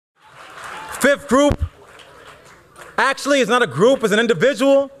Fifth group, actually, it's not a group, it's an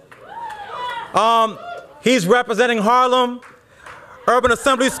individual. He's representing Harlem, Urban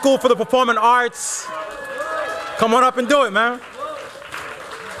Assembly School for the Performing Arts. Come on up and do it, man.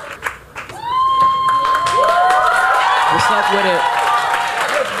 What's up with it?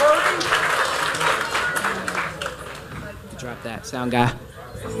 Drop that, sound guy.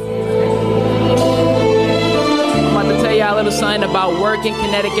 I'm about to tell y'all a little something about work and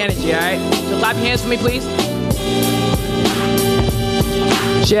kinetic energy, all right? So clap your hands for me, please.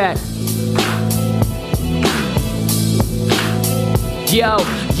 Check. Yo,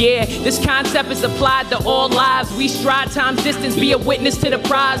 yeah, this concept is applied to all lives. We strive times distance, be a witness to the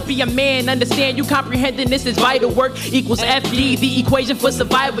prize. Be a man, understand you comprehending this is vital. Work equals FD, the equation for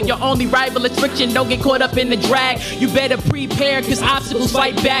survival. Your only rival is friction, don't get caught up in the drag. You better prepare, cause obstacles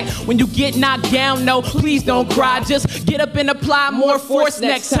fight back. When you get knocked down, no, please don't cry. Just get up and apply more force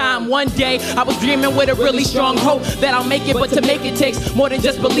next time. One day, I was dreaming with a really strong hope that I'll make it, but to make it takes more than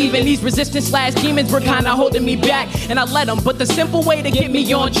just believing. These resistance/demons were kinda holding me back, and I let them, but the simple way to get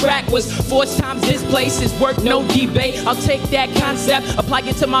me on track was force times this place is work, no debate. I'll take that concept, apply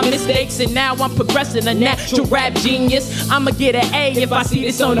it to my mistakes, and now I'm progressing, a natural rap genius. I'ma get an A if I see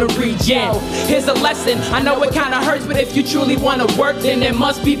this on the regen. Here's a lesson, I know it kinda hurts, but if you truly wanna work, then there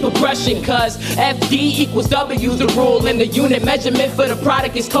must be progression, cause FD equals W the rule, and the unit measurement for the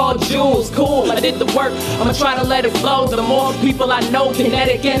product is called joules. Cool, I did the work, I'ma try to let it flow. The more people I know,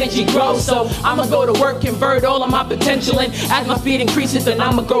 kinetic energy grows, so I'ma go to work, convert all of my potential, and as my speed increases, then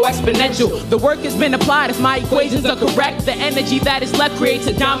I'ma grow exponential. The work has been applied, if my equations are correct, the energy that is left creates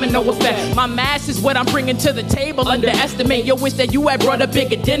a domino effect. My mass is what I'm bringing to the table, underestimate your wish that you had brought a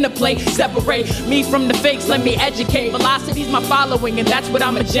bigger dinner plate. Separate me from the fakes, let me educate. Velocity's my following, and that's what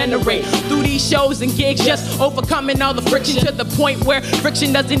I'ma generate. Through these shows and gigs, just overcoming all the friction to the point where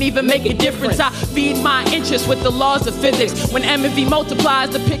friction doesn't even make a difference. I feed my interest with the laws of physics. When M and V multiplies,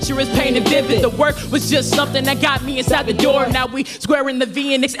 the picture is painted vivid. The work was just something that got me inside the door. Now we squaring the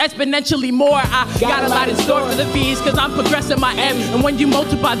V and it's exponentially more. I got a lot in store for the V's, cause I'm progressing my M. And when you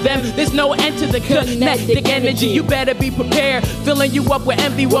multiply them, there's no end to the kinetic energy. You better be prepared, filling you up with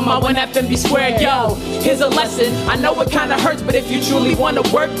envy with my 1FMB squared. Yo, here's a lesson, I know it kinda hurts, but if you truly wanna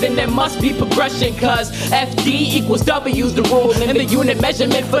work, then there must be progression, cause FD equals W's the rule, and the unit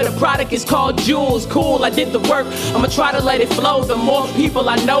measurement for the product is called joules. Cool, I did the work, I'ma try to let it flow. The more people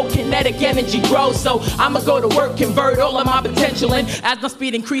I know, kinetic energy grows, so I'ma go to work, convert all of my potential, and as my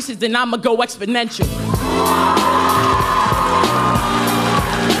speed increases, then I'ma go exponential.